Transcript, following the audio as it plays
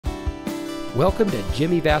Welcome to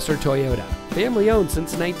Jimmy Vasser Toyota, family owned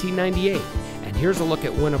since 1998. And here's a look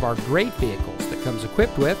at one of our great vehicles that comes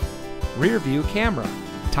equipped with rear view camera,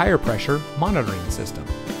 tire pressure monitoring system,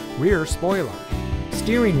 rear spoiler,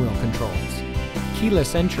 steering wheel controls,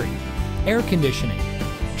 keyless entry, air conditioning,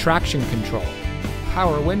 traction control,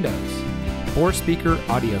 power windows, 4-speaker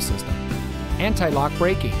audio system, anti-lock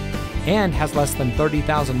braking, and has less than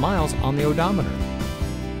 30,000 miles on the odometer.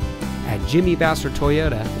 At Jimmy Vasser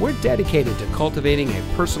Toyota, we're dedicated to cultivating a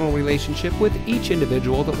personal relationship with each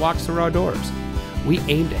individual that walks through our doors. We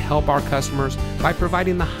aim to help our customers by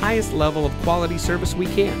providing the highest level of quality service we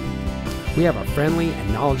can. We have a friendly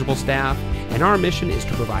and knowledgeable staff, and our mission is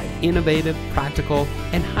to provide innovative, practical,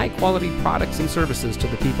 and high-quality products and services to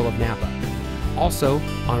the people of Napa. Also,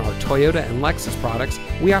 on our Toyota and Lexus products,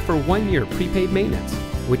 we offer 1-year prepaid maintenance,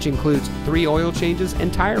 which includes 3 oil changes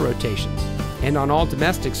and tire rotations. And on all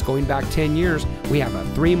domestics going back 10 years, we have a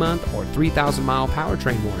 3-month or 3,000-mile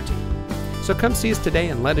powertrain warranty. So come see us today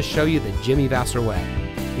and let us show you the Jimmy Vasser way.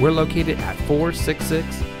 We're located at 466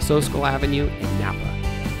 Soscol Avenue in Napa.